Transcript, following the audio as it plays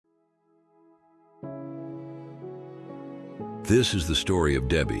This is the story of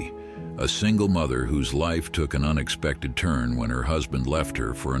Debbie, a single mother whose life took an unexpected turn when her husband left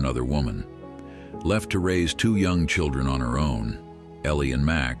her for another woman. Left to raise two young children on her own, Ellie and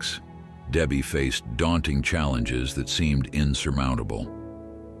Max, Debbie faced daunting challenges that seemed insurmountable.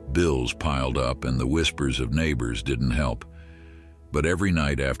 Bills piled up and the whispers of neighbors didn't help. But every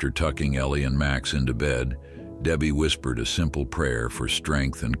night after tucking Ellie and Max into bed, Debbie whispered a simple prayer for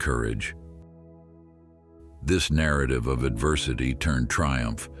strength and courage. This narrative of adversity turned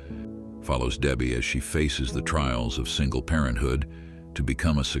triumph follows Debbie as she faces the trials of single parenthood to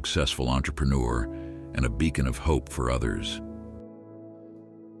become a successful entrepreneur and a beacon of hope for others.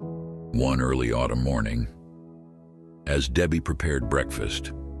 One early autumn morning, as Debbie prepared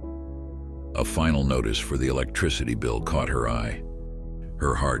breakfast, a final notice for the electricity bill caught her eye.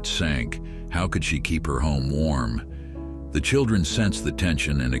 Her heart sank. How could she keep her home warm? The children sensed the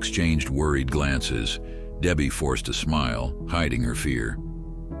tension and exchanged worried glances. Debbie forced a smile, hiding her fear.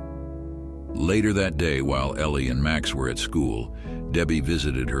 Later that day, while Ellie and Max were at school, Debbie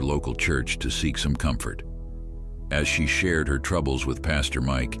visited her local church to seek some comfort. As she shared her troubles with Pastor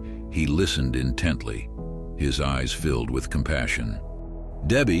Mike, he listened intently, his eyes filled with compassion.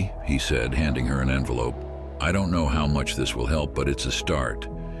 "Debbie," he said, handing her an envelope, "I don't know how much this will help, but it's a start.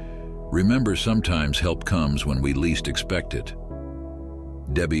 Remember, sometimes help comes when we least expect it."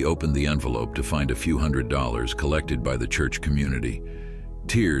 Debbie opened the envelope to find a few $100s collected by the church community.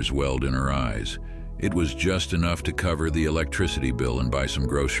 Tears welled in her eyes. It was just enough to cover the electricity bill and buy some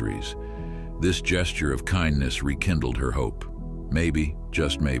groceries. This gesture of kindness rekindled her hope. Maybe,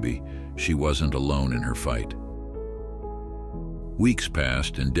 just maybe, she wasn't alone in her fight. Weeks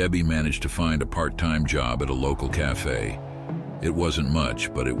passed and Debbie managed to find a part-time job at a local cafe. It wasn't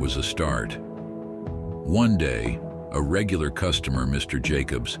much, but it was a start. One day, a regular customer, Mr.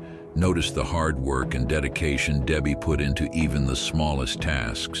 Jacobs, noticed the hard work and dedication Debbie put into even the smallest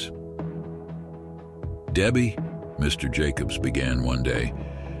tasks. "Debbie," Mr. Jacobs began one day,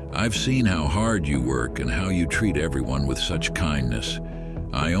 "I've seen how hard you work and how you treat everyone with such kindness.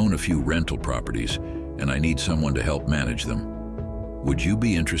 I own a few rental properties, and I need someone to help manage them. Would you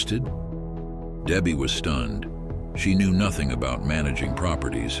be interested?" Debbie was stunned. She knew nothing about managing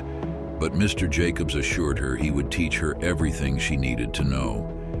properties, but Mr. Jacobs assured her he would teach her everything she needed to know.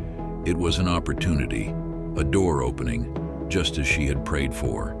 It was an opportunity, a door opening, just as she had prayed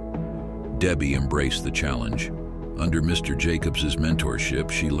for. Debbie embraced the challenge. Under Mr. Jacobs' mentorship,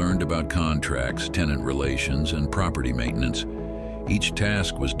 she learned about contracts, tenant relations, and property maintenance. Each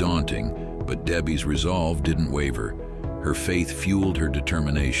task was daunting, but Debbie's resolve didn't waver. Her faith fueled her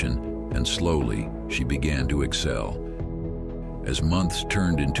determination, and slowly she began to excel. As months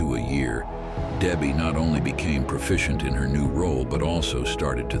turned into a year, Debbie not only became proficient in her new role, but also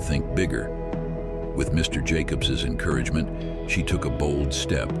started to think bigger. With Mr. Jacobs' encouragement, she took a bold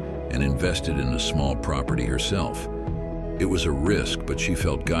step and invested in a small property herself. It was a risk, but she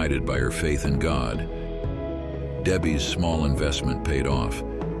felt guided by her faith in God. Debbie's small investment paid off.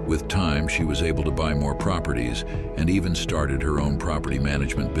 With time, she was able to buy more properties and even started her own property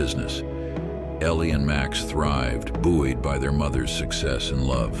management business. Ellie and Max thrived, buoyed by their mother's success and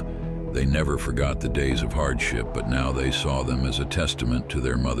love. They never forgot the days of hardship, but now they saw them as a testament to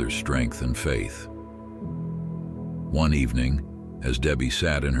their mother's strength and faith. One evening, as Debbie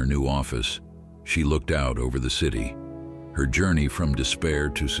sat in her new office, she looked out over the city. Her journey from despair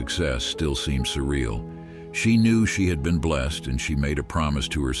to success still seemed surreal. She knew she had been blessed, and she made a promise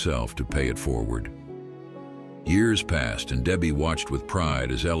to herself to pay it forward. Years passed, and Debbie watched with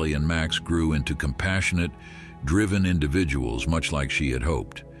pride as Ellie and Max grew into compassionate, driven individuals, much like she had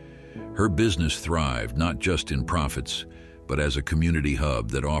hoped. Her business thrived not just in profits, but as a community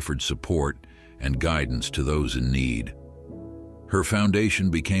hub that offered support and guidance to those in need. Her foundation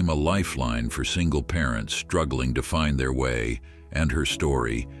became a lifeline for single parents struggling to find their way, and her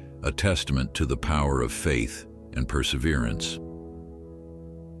story, a testament to the power of faith and perseverance.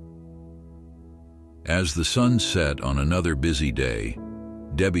 As the sun set on another busy day,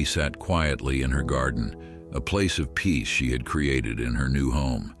 Debbie sat quietly in her garden, a place of peace she had created in her new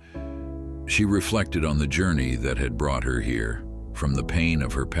home. She reflected on the journey that had brought her here, from the pain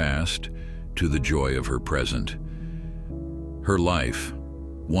of her past to the joy of her present. Her life,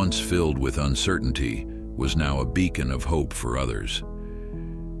 once filled with uncertainty, was now a beacon of hope for others.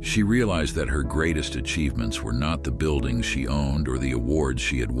 She realized that her greatest achievements were not the buildings she owned or the awards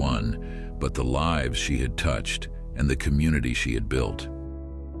she had won, but the lives she had touched and the community she had built.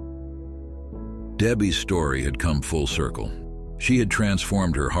 Debbie's story had come full circle. She had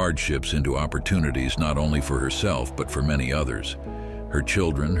transformed her hardships into opportunities not only for herself but for many others. Her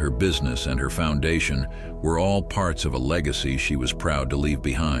children, her business, and her foundation were all parts of a legacy she was proud to leave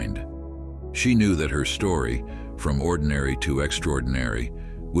behind. She knew that her story, from ordinary to extraordinary,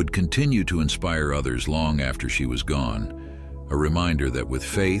 would continue to inspire others long after she was gone, a reminder that with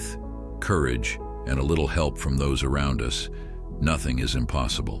faith, courage, and a little help from those around us, nothing is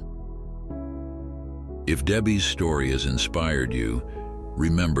impossible. If Debbie's story has inspired you,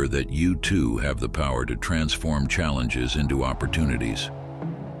 remember that you too have the power to transform challenges into opportunities.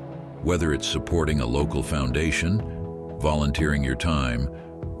 Whether it's supporting a local foundation, volunteering your time,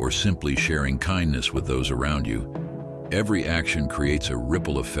 or simply sharing kindness with those around you, every action creates a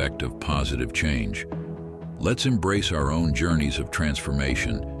ripple effect of positive change. Let's embrace our own journeys of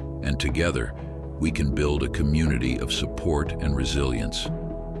transformation, and together, we can build a community of support and resilience.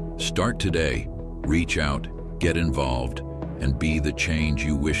 Start today, reach out, get involved, and be the change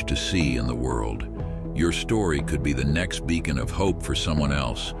you wish to see in the world. Your story could be the next beacon of hope for someone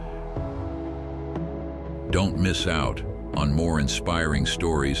else. Don't miss out on more inspiring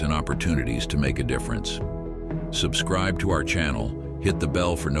stories and opportunities to make a difference. Subscribe to our channel, hit the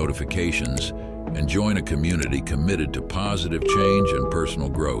bell for notifications, and join a community committed to positive change and personal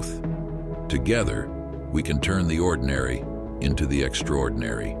growth. Together, we can turn the ordinary into the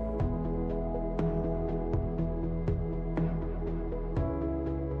extraordinary.